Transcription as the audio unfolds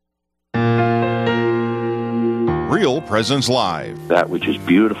Real Presence Live. That which is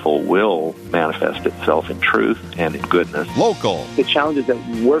beautiful will manifest itself in truth and in goodness. Local. The challenges that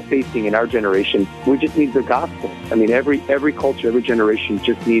we're facing in our generation, we just need the gospel. I mean, every culture, every generation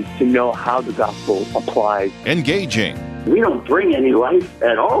just needs to know how the gospel applies. Engaging. We don't bring any life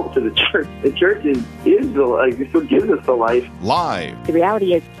at all to the church. The church is the life. It's what gives us the life. Live. The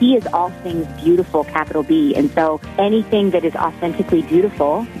reality is He is all things beautiful, capital B. And so anything that is authentically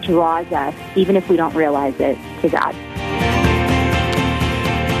beautiful draws us, even if we don't realize it, to God.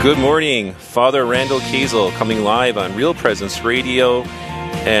 Good morning. Father Randall Kazel coming live on Real Presence Radio.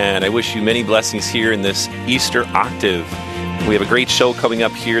 And I wish you many blessings here in this Easter octave. We have a great show coming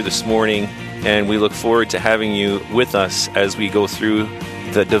up here this morning. And we look forward to having you with us as we go through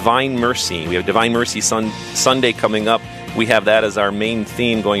the Divine Mercy. We have Divine Mercy Sunday coming up. We have that as our main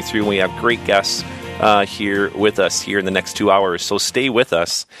theme going through. We have great guests here with us here in the next 2 hours. So stay with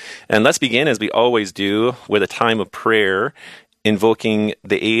us. And let's begin, as we always do, with a time of prayer, invoking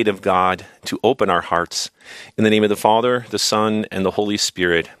the aid of God to open our hearts. In the name of the Father, the Son, and the Holy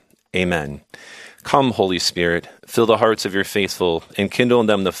Spirit. Amen. Come, Holy Spirit, fill the hearts of your faithful, and kindle in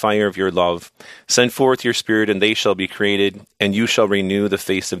them the fire of your love. Send forth your Spirit, and they shall be created, and you shall renew the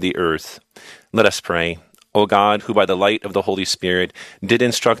face of the earth. Let us pray. O God, who by the light of the Holy Spirit did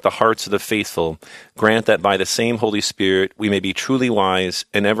instruct the hearts of the faithful, grant that by the same Holy Spirit we may be truly wise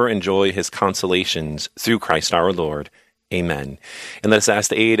and ever enjoy his consolations through Christ our Lord. Amen. And let us ask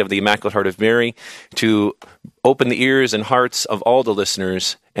the aid of the Immaculate Heart of Mary to open the ears and hearts of all the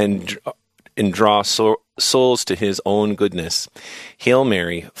listeners and draw souls to his own goodness. Hail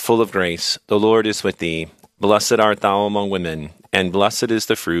Mary, full of grace, the Lord is with thee. Blessed art thou among women, and blessed is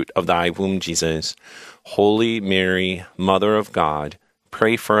the fruit of thy womb, Jesus. Holy Mary, Mother of God,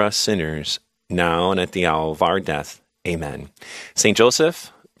 pray for us sinners, now and at the hour of our death. Amen. Saint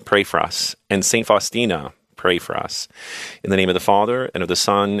Joseph, pray for us. And Saint Faustina, pray for us. In the name of the Father, and of the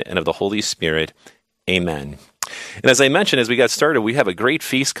Son, and of the Holy Spirit. Amen. And as I mentioned, as we got started, we have a great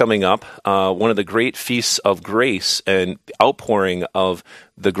feast coming up, one of the great feasts of grace and outpouring of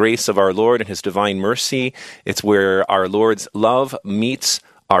the grace of our Lord and his divine mercy. It's where our Lord's love meets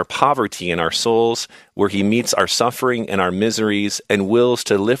our poverty in our souls, where he meets our suffering and our miseries and wills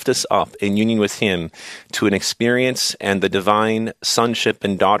to lift us up in union with him to an experience and the divine sonship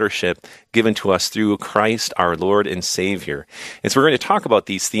and daughtership given to us through Christ our Lord and Savior. And so we're going to talk about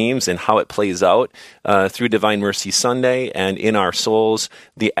these themes and how it plays out through Divine Mercy Sunday and in our souls,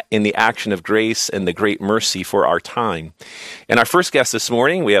 in the action of grace and the great mercy for our time. And our first guest this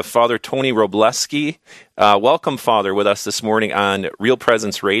morning, we have Father Tony Wroblewski. Welcome, Father, with us this morning on Real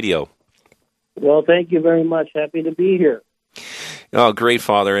Presence Radio. Well, thank you very much. Happy to be here. Oh, great,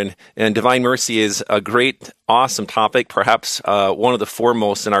 Father. And Divine Mercy is a great, awesome topic, perhaps one of the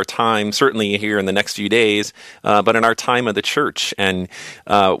foremost in our time, certainly here in the next few days, but in our time of the church. And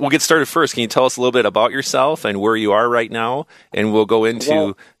we'll get started first. Can you tell us a little bit about yourself and where you are right now? And we'll go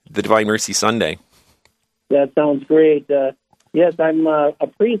into the Divine Mercy Sunday. That sounds great. Yes, I'm a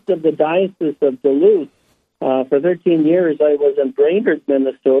priest of the Diocese of Duluth. For 13 years, I was in Brainerd,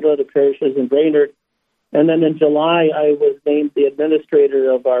 Minnesota. The parish is in Brainerd. And then in July, I was named the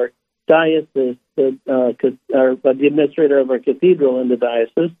administrator of our diocese, the administrator of our cathedral in the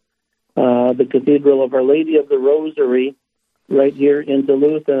diocese, the Cathedral of Our Lady of the Rosary, right here in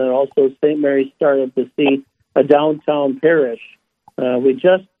Duluth, and also St. Mary's Star of the Sea, a downtown parish. We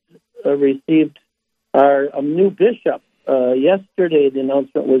just received our new bishop. Yesterday, the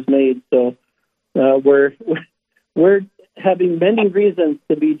announcement was made, so we're having many reasons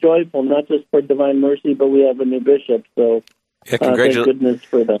to be joyful, not just for Divine Mercy, but we have a new bishop. So thank goodness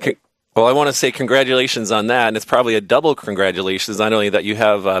for that. Well, I want to say congratulations on that, and it's probably a double congratulations, not only that you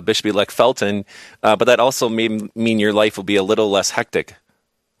have Bishop-elect Felton, but that also may mean your life will be a little less hectic.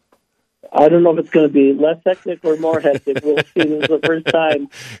 I don't know if it's going to be less hectic or more hectic. We'll see. This is the first time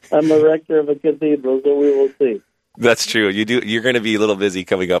I'm a rector of a cathedral, so we will see. That's true. You're going to be a little busy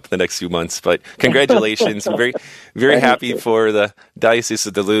coming up in the next few months, but congratulations. I'm very, very happy for the Diocese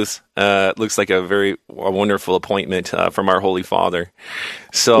of Duluth. Looks like a wonderful appointment from our Holy Father.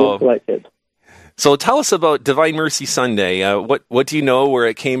 So tell us about Divine Mercy Sunday. What do you know, where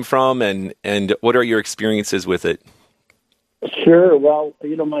it came from, and what are your experiences with it? Sure. Well,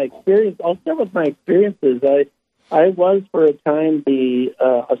 my experience, I'll start with my experiences. I was for a time the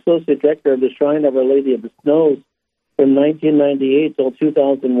associate director of the Shrine of Our Lady of the Snows from 1998 till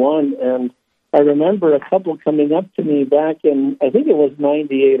 2001, and I remember a couple coming up to me back in, I think it was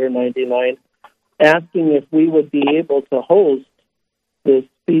 98 or 99, asking if we would be able to host this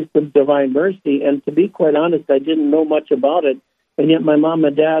Feast of Divine Mercy. And to be quite honest, I didn't know much about it, and yet my mom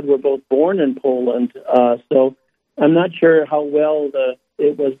and dad were both born in Poland. So I'm not sure how well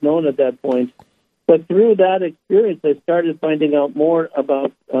it was known at that point. But through that experience, I started finding out more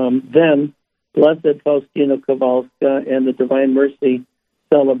about then Blessed Faustina Kowalska and the Divine Mercy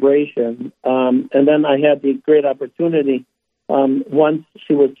celebration. And then I had the great opportunity, once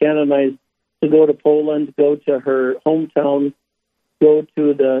she was canonized, to go to Poland, go to her hometown, go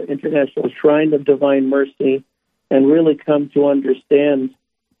to the International Shrine of Divine Mercy, and really come to understand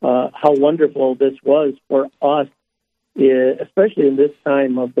how wonderful this was for us, especially in this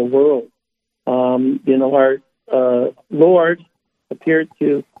time of the world. Our Lord appeared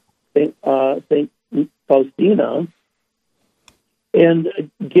to Saint Faustina and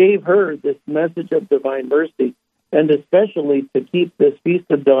gave her this message of divine mercy, and especially to keep this Feast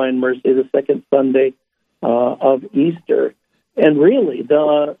of Divine Mercy, the second Sunday of Easter. And really,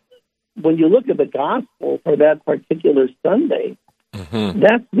 when you look at the gospel for that particular Sunday,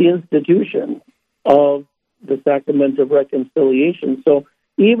 that's the institution of the sacrament of reconciliation. So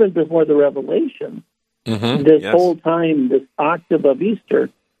even before the Revelation, this whole time, this octave of Easter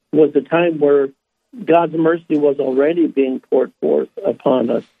was a time where God's mercy was already being poured forth upon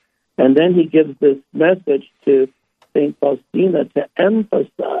us. And then he gives this message to St. Faustina to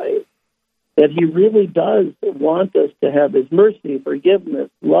emphasize that he really does want us to have his mercy, forgiveness,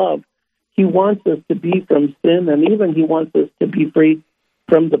 love. He wants us to be from sin, and even he wants us to be free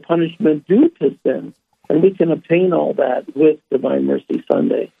from the punishment due to sin. And we can obtain all that with Divine Mercy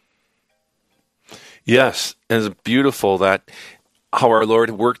Sunday. Yes, and it's beautiful that how our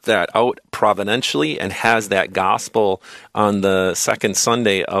Lord worked that out providentially and has that gospel on the second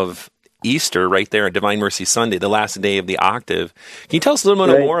Sunday of Easter right there on Divine Mercy Sunday, the last day of the octave. Can you tell us a little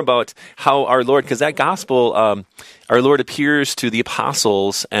bit more about how our Lord, because that gospel, our Lord appears to the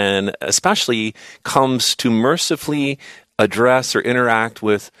apostles and especially comes to mercifully address or interact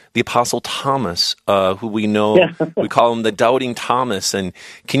with the Apostle Thomas, who we know, we call him the Doubting Thomas. And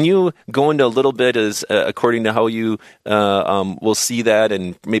can you go into a little bit as according to how you will see that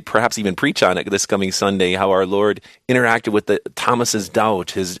and maybe perhaps even preach on it this coming Sunday, how our Lord interacted with Thomas's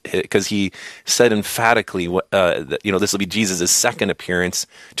doubt, because he said emphatically, this will be Jesus' second appearance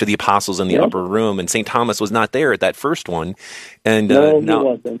to the apostles in the upper room, and St. Thomas was not there at that first one. And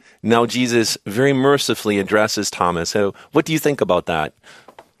now Jesus very mercifully addresses Thomas. So what do you think about that?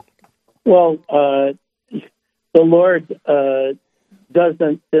 Well, the Lord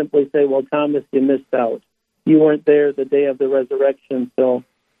doesn't simply say, well, Thomas, you missed out. You weren't there the day of the resurrection, so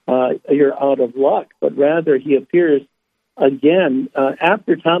you're out of luck. But rather, he appears again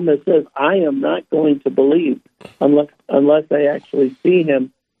after Thomas says, I am not going to believe unless I actually see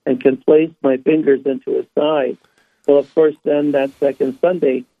him and can place my fingers into his side. Well, of course, then that second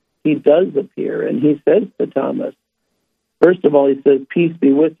Sunday, he does appear, and he says to Thomas, first of all, he says, peace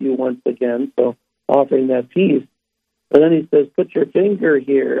be with you once again, so offering that peace. But then he says, put your finger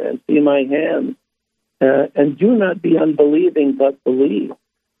here and see my hands, and do not be unbelieving, but believe.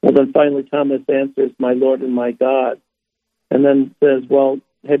 Well, then finally Thomas answers, my Lord and my God. And then says, well,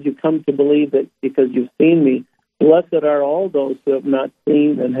 have you come to believe that because you've seen me? Blessed are all those who have not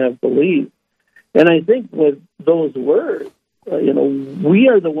seen and have believed. And I think with those words, we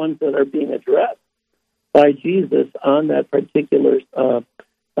are the ones that are being addressed by Jesus on that particular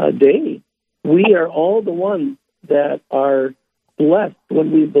day. We are all the ones that are blessed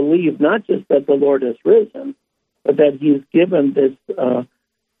when we believe not just that the Lord has risen, but that he's given this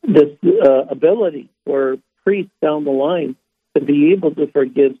ability for priests down the line to be able to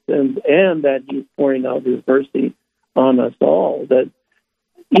forgive sins, and that he's pouring out his mercy on us all. That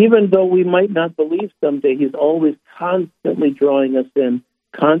even though we might not believe someday, he's always constantly drawing us in,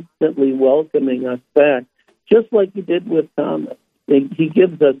 constantly welcoming us back, just like he did with Thomas. He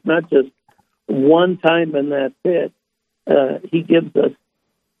gives us not just one time and that's it. He gives us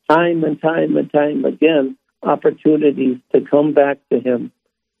time and time and time again opportunities to come back to him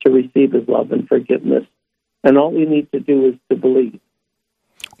to receive his love and forgiveness. And all we need to do is to believe.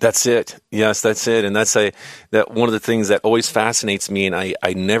 That's it. Yes, that's it. And that's that one of the things that always fascinates me, and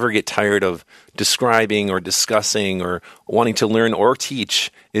I never get tired of describing or discussing or wanting to learn or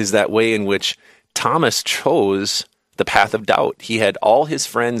teach, is that way in which Thomas chose the path of doubt. He had all his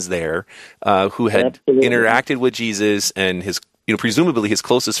friends there who had interacted with Jesus and his, presumably his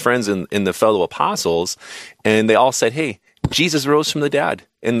closest friends in the fellow apostles, and they all said, hey, Jesus rose from the dead.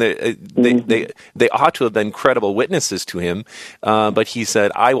 And they ought to have been credible witnesses to him, but he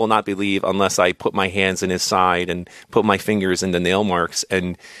said, I will not believe unless I put my hands in his side and put my fingers in the nail marks.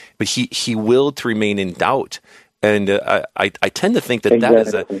 But he willed to remain in doubt. And I tend to think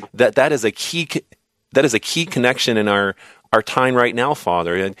that is a key connection in our our time right now,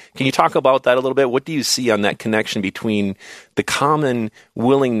 Father. And can you talk about that a little bit? What do you see on that connection between the common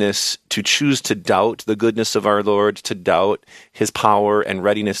willingness to choose to doubt the goodness of our Lord, to doubt his power and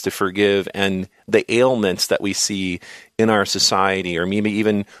readiness to forgive, and the ailments that we see in our society, or maybe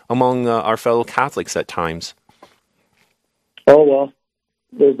even among our fellow Catholics at times? Oh, well,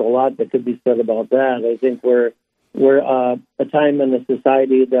 there's a lot that could be said about that. I think we're a time in a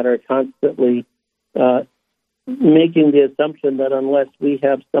society that are constantly making the assumption that unless we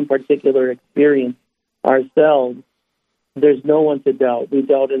have some particular experience ourselves, there's no one to doubt. We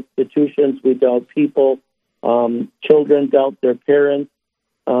doubt institutions, we doubt people, children doubt their parents.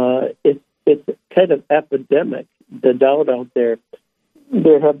 It's kind of epidemic, the doubt out there.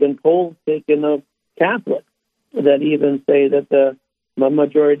 There have been polls taken of Catholics that even say that the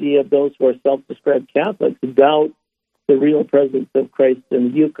majority of those who are self-described Catholics doubt the real presence of Christ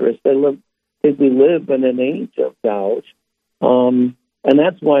in the Eucharist. I think we live in an age of doubt, and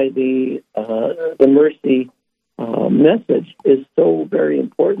that's why the mercy message is so very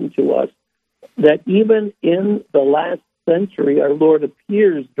important to us. That even in the last century, our Lord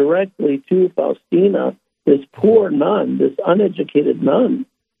appears directly to Faustina, this poor nun, this uneducated nun,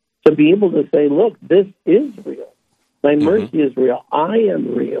 to be able to say, "Look, this is real. My mercy is real. I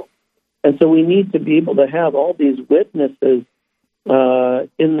am real." And so we need to be able to have all these witnesses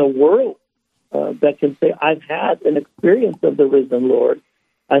in the world that can say, "I've had an experience of the risen Lord.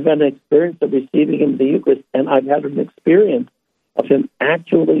 I've had an experience of receiving him in the Eucharist, and I've had an experience of him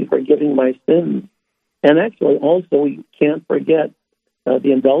actually forgiving my sins." And actually, also, we can't forget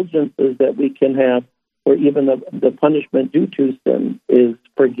the indulgences that we can have, where even the punishment due to sin is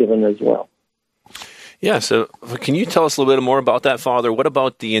forgiven as well. Yeah, so can you tell us a little bit more about that, Father? What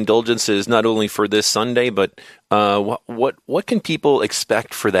about the indulgences, not only for this Sunday, but what can people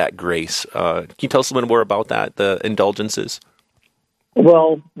expect for that grace? Can you tell us a little bit more about that, the indulgences?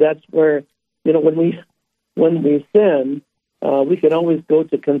 Well, that's where, when we sin, we can always go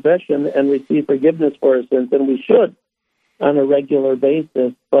to confession and receive forgiveness for our sins, and we should on a regular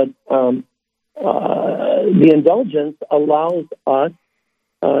basis. But the indulgence allows us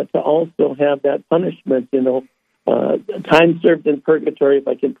to also have that punishment, time served in purgatory, if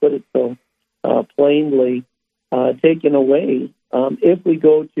I can put it so plainly, taken away. If we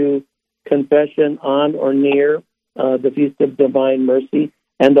go to confession on or near the Feast of Divine Mercy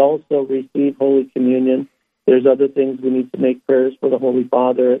and also receive Holy Communion, there's other things we need to make prayers for the Holy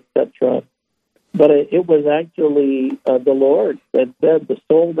Father, etc. But it was actually the Lord that said, "The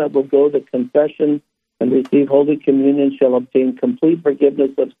soul that will go to confession and receive Holy Communion shall obtain complete forgiveness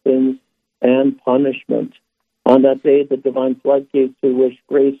of sins and punishment." On that day, the divine floodgates through which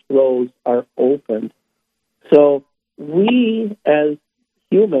grace flows are opened. So we, as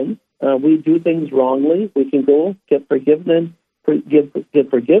humans, we do things wrongly. We can go get forgiven for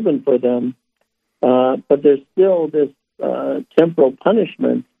them, but there's still this temporal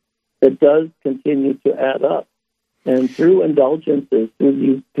punishment that does continue to add up. And through indulgences,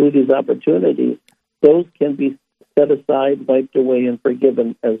 through these opportunities, those can be set aside, wiped away, and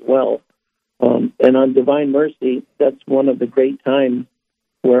forgiven as well. And on Divine Mercy, that's one of the great times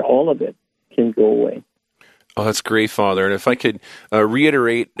where all of it can go away. Oh, that's great, Father. And if I could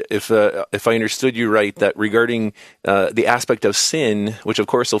reiterate, if I understood you right, that regarding the aspect of sin, which of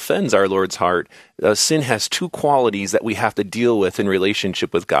course offends our Lord's heart, sin has two qualities that we have to deal with in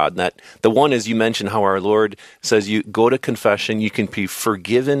relationship with God. And that the one is, you mentioned how our Lord says, you go to confession, you can be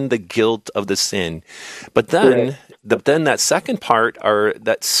forgiven the guilt of the sin. But then, that second part are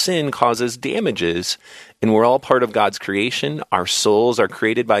that sin causes damages. And we're all part of God's creation. Our souls are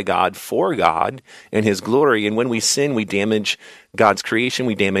created by God for God and his glory. And when we sin, we damage God's creation,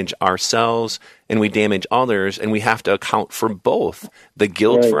 we damage ourselves, and we damage others. And we have to account for both the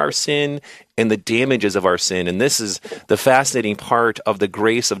guilt for our sin and the damages of our sin. And this is the fascinating part of the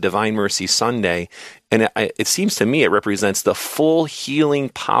Grace of Divine Mercy Sunday. And it seems to me it represents the full healing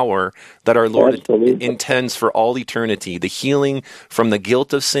power that our Lord intends for all eternity. The healing from the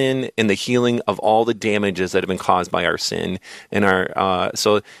guilt of sin and the healing of all the damages that have been caused by our sin. And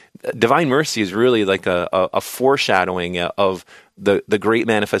so Divine Mercy is really like a foreshadowing of the great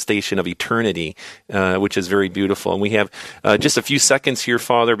manifestation of eternity, which is very beautiful. And we have just a few seconds here,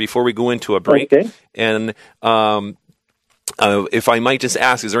 Father, before we go into a break. Okay. And if I might just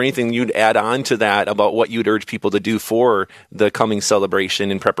ask, is there anything you'd add on to that about what you'd urge people to do for the coming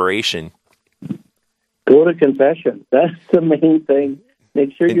celebration in preparation? Go to confession. That's the main thing.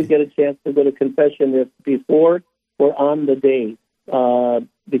 Make sure you get a chance to go to confession before or on the day,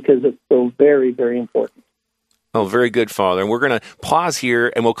 because it's so very, very important. Oh, very good, Father. And we're going to pause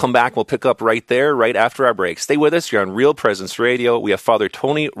here, and we'll come back. We'll pick up right there, right after our break. Stay with us. You're on Real Presence Radio. We have Father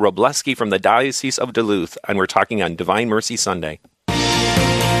Tony Wrobleski from the Diocese of Duluth, and we're talking on Divine Mercy Sunday.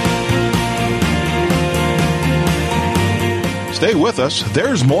 Stay with us.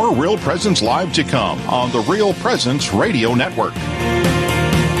 There's more Real Presence Live to come on the Real Presence Radio Network.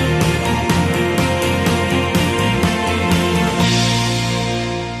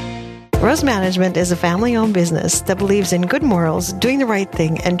 Rose Management is a family-owned business that believes in good morals, doing the right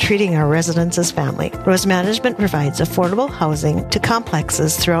thing, and treating our residents as family. Rose Management provides affordable housing to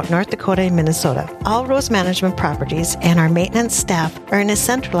complexes throughout North Dakota and Minnesota. All Rose Management properties and our maintenance staff are in a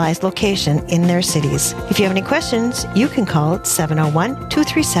centralized location in their cities. If you have any questions, you can call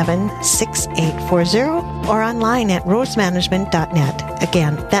 701-237-6840 or online at rosemanagement.net.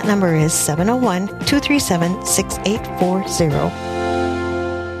 Again, that number is 701-237-6840.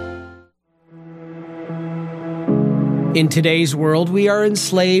 In today's world, we are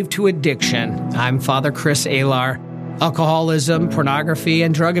enslaved to addiction. I'm Father Chris Alar. Alcoholism, pornography,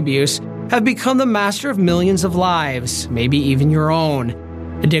 and drug abuse have become the master of millions of lives, maybe even your own.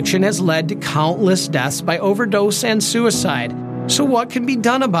 Addiction has led to countless deaths by overdose and suicide. So what can be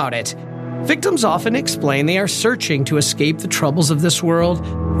done about it? Victims often explain they are searching to escape the troubles of this world,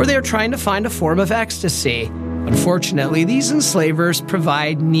 or they are trying to find a form of ecstasy. Unfortunately, these enslavers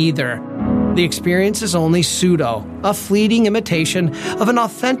provide neither. The experience is only pseudo, a fleeting imitation of an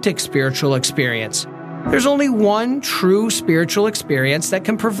authentic spiritual experience. There's only one true spiritual experience that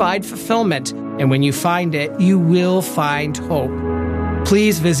can provide fulfillment, and when you find it, you will find hope.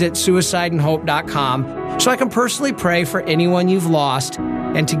 Please visit suicideandhope.com so I can personally pray for anyone you've lost,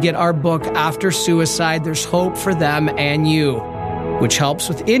 and to get our book, After Suicide, There's Hope for Them and You, which helps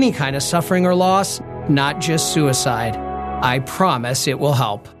with any kind of suffering or loss, not just suicide. I promise it will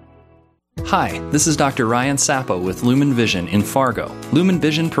help. Hi, this is Dr. Ryan Sappo with Lumen Vision in Fargo. Lumen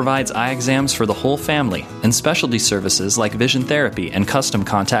Vision provides eye exams for the whole family and specialty services like vision therapy and custom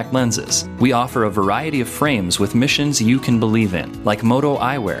contact lenses. We offer a variety of frames with missions you can believe in, like Moto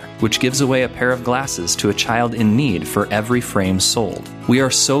Eyewear, which gives away a pair of glasses to a child in need for every frame sold. We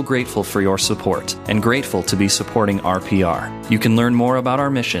are so grateful for your support and grateful to be supporting RPR. You can learn more about our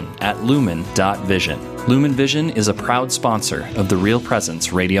mission at lumen.vision. Lumen Vision is a proud sponsor of the Real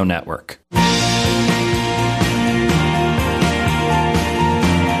Presence Radio Network.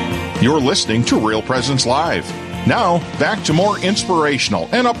 You're listening to Real Presence Live. Now, back to more inspirational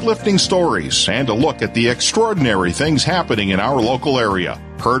and uplifting stories and a look at the extraordinary things happening in our local area.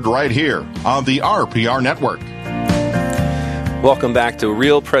 Heard right here on the RPR Network. Welcome back to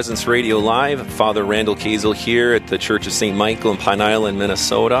Real Presence Radio Live. Father Randall Kazel here at the Church of St. Michael in Pine Island,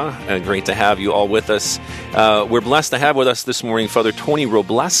 Minnesota. Great to have you all with us. We're blessed to have with us this morning Father Tony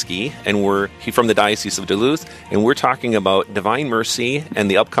Wrobleski, and he's from the Diocese of Duluth, and we're talking about Divine Mercy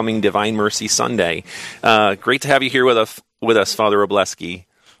and the upcoming Divine Mercy Sunday. Great to have you here with us, Father Wrobleski.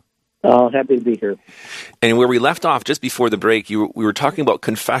 Happy to be here. And where we left off just before the break, we were talking about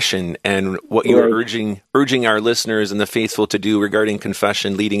confession and what you were urging our listeners and the faithful to do regarding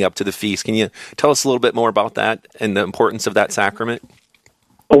confession leading up to the feast. Can you tell us a little bit more about that and the importance of that sacrament?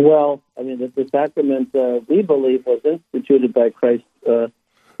 Well, I mean, the sacrament, we believe, was instituted by Christ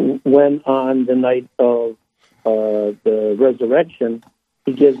when on the night of the resurrection,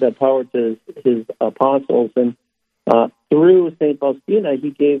 he gives that power to his apostles, and through St. Faustina,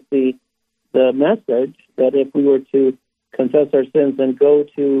 he gave the message that if we were to confess our sins and go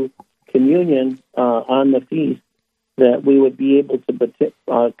to communion on the feast, that we would be able to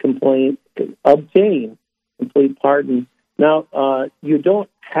obtain complete pardon. Now, you don't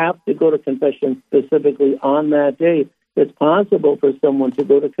have to go to confession specifically on that day. It's possible for someone to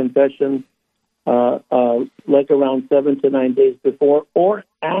go to confession like around 7 to 9 days before or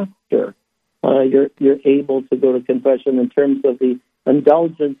after. You're able to go to confession in terms of the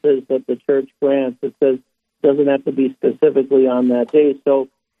indulgences that the church grants. It says it doesn't have to be specifically on that day. So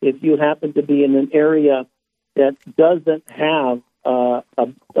if you happen to be in an area that doesn't have a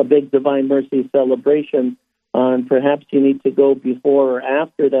big Divine Mercy celebration, and perhaps you need to go before or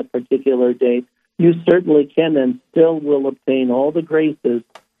after that particular date, you certainly can and still will obtain all the graces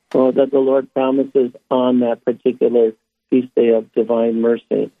that the Lord promises on that particular feast day of Divine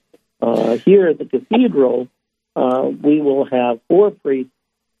Mercy. Here at the cathedral, we will have 4 priests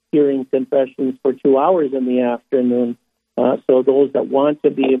hearing confessions for 2 hours in the afternoon. So those that want to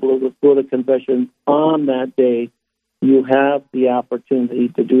be able to go to confession on that day, you have the opportunity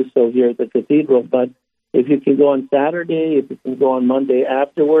to do so here at the cathedral. But if you can go on Saturday, if you can go on Monday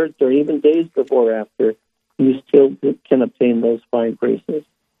afterwards, or even days before or after, you still can obtain those fine graces.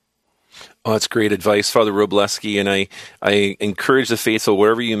 Oh, that's great advice, Father Robleski, and I encourage the faithful,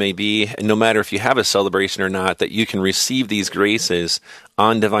 wherever you may be, and no matter if you have a celebration or not, that you can receive these graces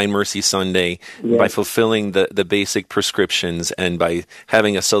on Divine Mercy Sunday by fulfilling the basic prescriptions and by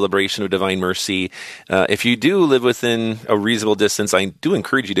having a celebration of Divine Mercy. If you do live within a reasonable distance, I do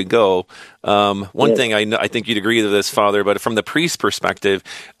encourage you to go. One thing I think you'd agree with this, Father, but from the priest's perspective,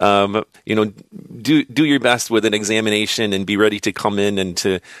 do your best with an examination and be ready to come in and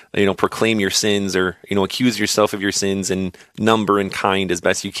to proclaim your sins, or accuse yourself of your sins in number and kind as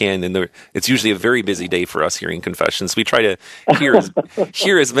best you can. And it's usually a very busy day for us hearing confessions. We try to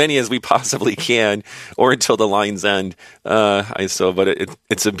hear as many as we possibly can, or until the lines end. But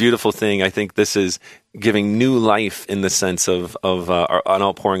it's a beautiful thing. I think this is giving new life in the sense of an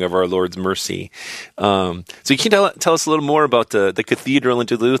outpouring of our Lord's mercy. So you can tell us a little more about the cathedral in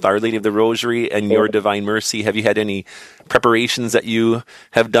Duluth, Our Lady of the Rosary, and your Divine Mercy. Have you had any preparations that you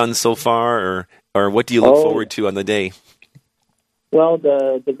have done so far, or what do you look forward to on the day? Well,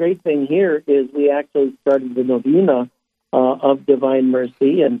 the great thing here is we actually started the novena of Divine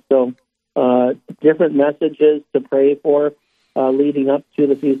Mercy, and so different messages to pray for leading up to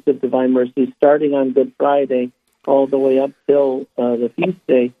the Feast of Divine Mercy, starting on Good Friday all the way up till the feast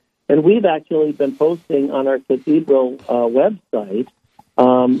day. And we've actually been posting on our cathedral website,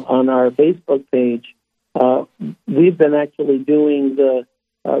 on our Facebook page. We've been actually doing the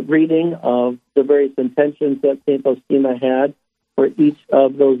reading of the various intentions that St. Faustina had for each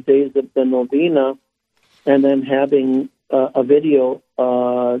of those days of the novena, and then having a video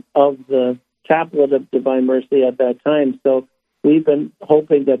of the Chaplet of Divine Mercy at that time. So we've been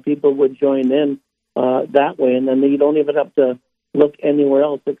hoping that people would join in that way, and then you don't even have to look anywhere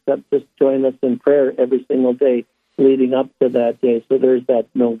else except just join us in prayer every single day leading up to that day. So there's that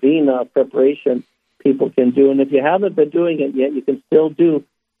novena preparation people can do. And if you haven't been doing it yet, you can still do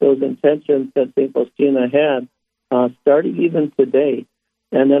those intentions that St. Faustina had, starting even today.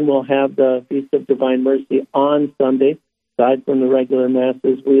 And then we'll have the Feast of Divine Mercy on Sunday. Aside from the regular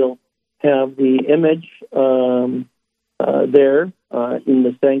Masses, we'll have the image there in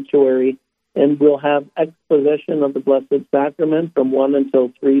the sanctuary, and we'll have exposition of the Blessed Sacrament from 1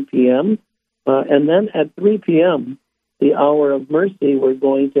 until 3 p.m. And then at 3 p.m., the Hour of Mercy, we're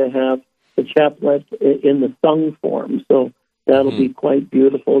going to have the chaplet in the sung form. So that'll be quite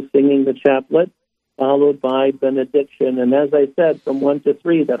beautiful, singing the chaplet, followed by benediction. And as I said, from 1 to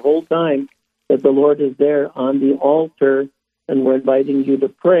 3, that whole time that the Lord is there on the altar and we're inviting you to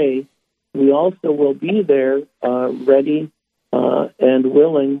pray, we also will be there ready and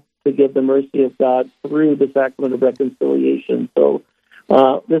willing to give the mercy of God through the Sacrament of Reconciliation. So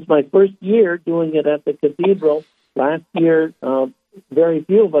this is my first year doing it at the cathedral. Last year, very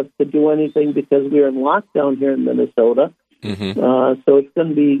few of us could do anything because we were in lockdown here in Minnesota. So it's going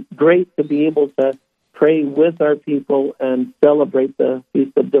to be great to be able to pray with our people and celebrate the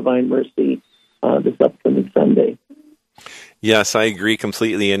Feast of Divine Mercy this upcoming Sunday. Yes, I agree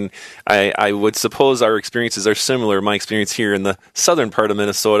completely, and I would suppose our experiences are similar. My experience here in the southern part of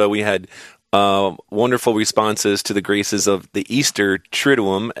Minnesota, we had wonderful responses to the graces of the Easter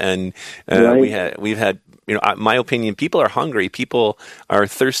Triduum, and we've had, my opinion, people are hungry. People are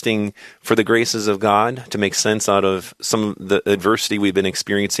thirsting for the graces of God to make sense out of some of the adversity we've been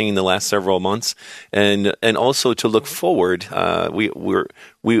experiencing in the last several months, and also to look forward.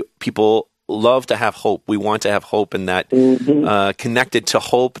 People love to have hope. We want to have hope, and that connected to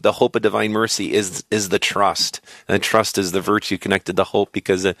hope, the hope of divine mercy is the trust. And trust is the virtue connected to hope,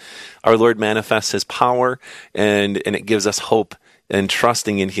 because our Lord manifests His power, and it gives us hope and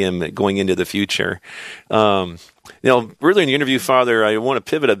trusting in Him going into the future. Earlier in the interview, Father, I want to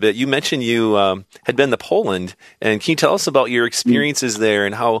pivot a bit. You mentioned you had been to Poland, and can you tell us about your experiences there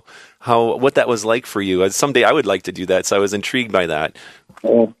and what that was like for you? Someday I would like to do that, so I was intrigued by that.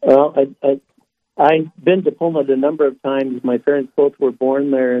 I've been to Poland a number of times. My parents both were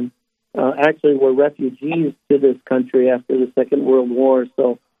born there, and actually were refugees to this country after the Second World War.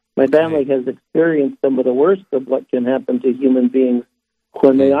 So my family has experienced some of the worst of what can happen to human beings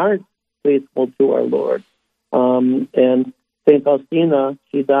when they aren't faithful to our Lord. And St. Faustina,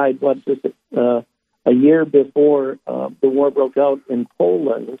 she died, just a year before the war broke out in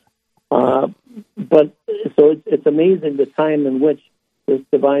Poland. But so it's amazing the time in which this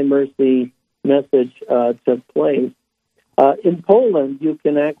Divine Mercy message took place. In Poland, you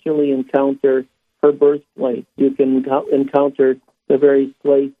can actually encounter her birthplace. You can encounter the various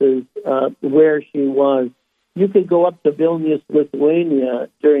places where she was. You could go up to Vilnius, Lithuania,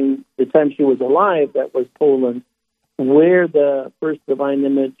 during the time she was alive, that was Poland, where the first divine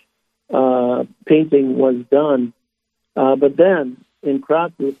image painting was done. But then in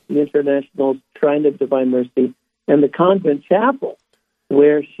Krakow, the International Shrine of Divine Mercy, and the convent chapel,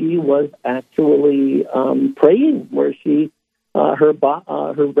 where she was actually praying, where she her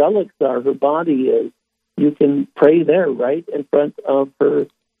relics are, her body is. You can pray there, right in front of her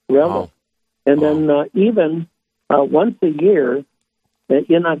relics. And then even once a year,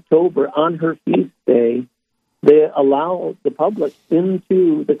 in October, on her feast day, they allow the public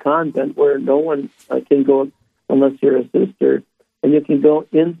into the convent where no one can go unless you're a sister, and you can go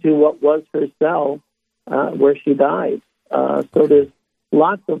into what was her cell where she died. So there's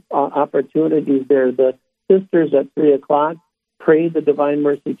lots of opportunities there. The sisters at 3 o'clock pray the Divine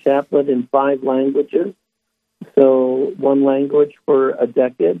Mercy Chaplet in 5 languages, so 1 language for a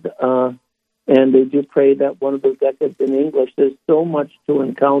decade, and they do pray that one of those decades in English. There's so much to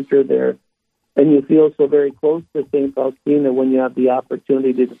encounter there, and you feel so very close to St. Faustina when you have the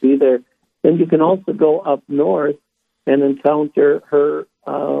opportunity to be there. Then you can also go up north and encounter her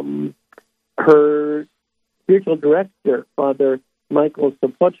her spiritual director, Father Michael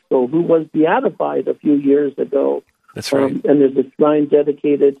Sapochko, who was beatified a few years ago. That's right. And there's a shrine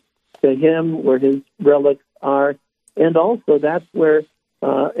dedicated to him where his relics are. And also that's where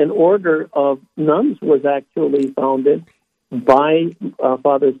an order of nuns was actually founded by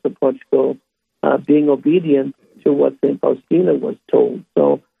Father Sapochko, being obedient to what St. Faustina was told.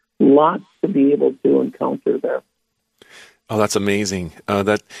 So lots to be able to encounter there. Oh, that's amazing.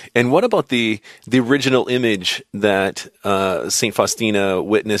 And what about the original image that St. Faustina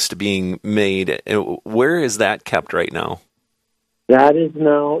witnessed being made? Where is that kept right now? That is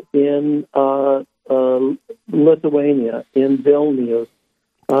now in Lithuania, in Vilnius.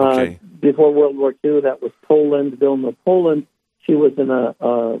 Okay. Before World War II, that was Poland, Vilna, Poland. She was in a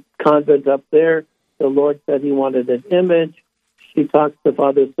convent up there. The Lord said he wanted an image. She talks to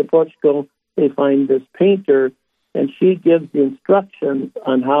Father Sapochko. They find this painter, and she gives the instructions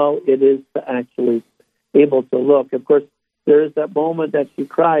on how it is to actually able to look. Of course, there is that moment that she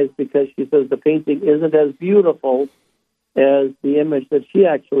cries because she says the painting isn't as beautiful as the image that she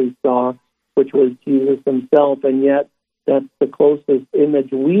actually saw, which was Jesus himself, and yet that's the closest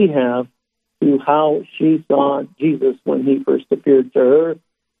image we have to how she saw Jesus when he first appeared to her.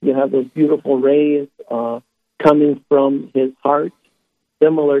 You have those beautiful rays coming from his heart,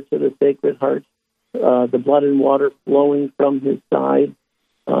 similar to the Sacred Heart, the blood and water flowing from his side.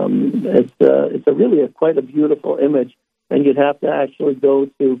 It's really quite a beautiful image, and you'd have to actually go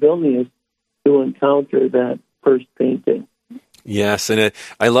to Vilnius to encounter that first painting. Yes, and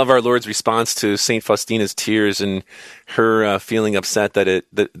I love our Lord's response to St. Faustina's tears and her feeling upset that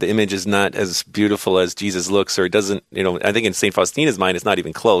the image is not as beautiful as Jesus looks, or it doesn't. I think in St. Faustina's mind, it's not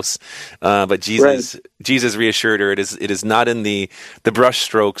even close. But Jesus reassured her, it is not in the brush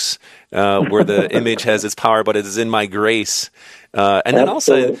strokes where the image has its power, but it is in my grace. And then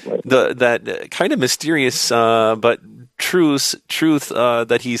also that kind of mysterious but truth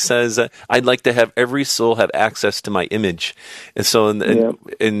that he says, I'd like to have every soul have access to my image. And so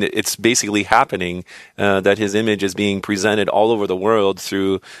and it's basically happening that his image is being presented all over the world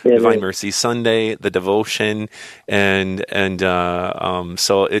through Divine Mercy Sunday, the devotion, and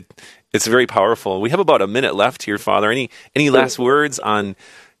so it's very powerful. We have about a minute left here, Father. Any last words on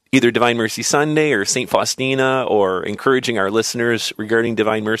either Divine Mercy Sunday or St. Faustina, or encouraging our listeners regarding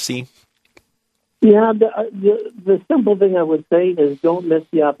Divine Mercy? Yeah, the simple thing I would say is don't miss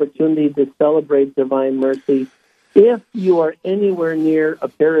the opportunity to celebrate Divine Mercy. If you are anywhere near a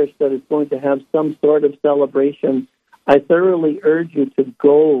parish that is going to have some sort of celebration, I thoroughly urge you to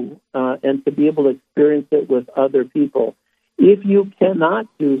go and to be able to experience it with other people. If you cannot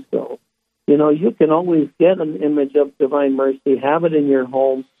do so, you can always get an image of Divine Mercy, have it in your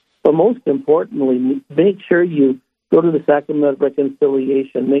home, but most importantly, make sure you go to the Sacrament of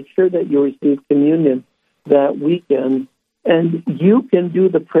Reconciliation. Make sure that you receive communion that weekend, and you can do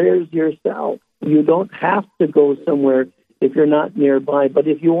the prayers yourself. You don't have to go somewhere if you're not nearby, but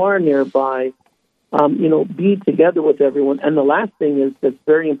if you are nearby, be together with everyone. And the last thing is that's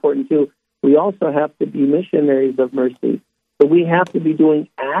very important too, we also have to be missionaries of mercy. So we have to be doing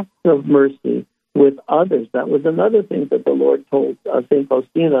acts of mercy with others. That was another thing that the Lord told St.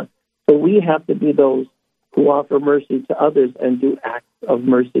 Faustina. So we have to be those who offer mercy to others and do acts of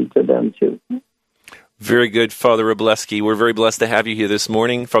mercy to them too. Very good, Father Wroblewski. We're very blessed to have you here this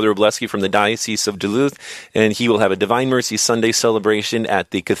morning. Father Wroblewski from the Diocese of Duluth, and he will have a Divine Mercy Sunday celebration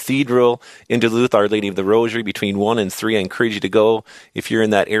at the Cathedral in Duluth, Our Lady of the Rosary, between 1 and 3. I encourage you to go if you're in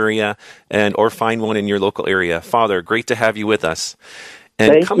that area, or find one in your local area. Father, great to have you with us.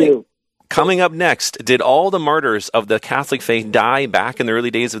 And Thank you. Coming up next, did all the martyrs of the Catholic faith die back in the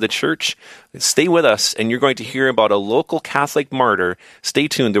early days of the church? Stay with us, and you're going to hear about a local Catholic martyr. Stay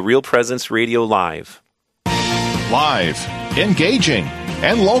tuned to Real Presence Radio Live. Live, engaging,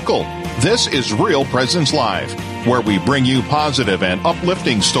 and local. This is Real Presence Live, where we bring you positive and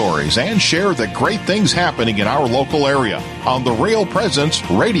uplifting stories and share the great things happening in our local area on the Real Presence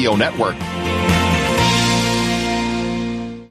Radio Network.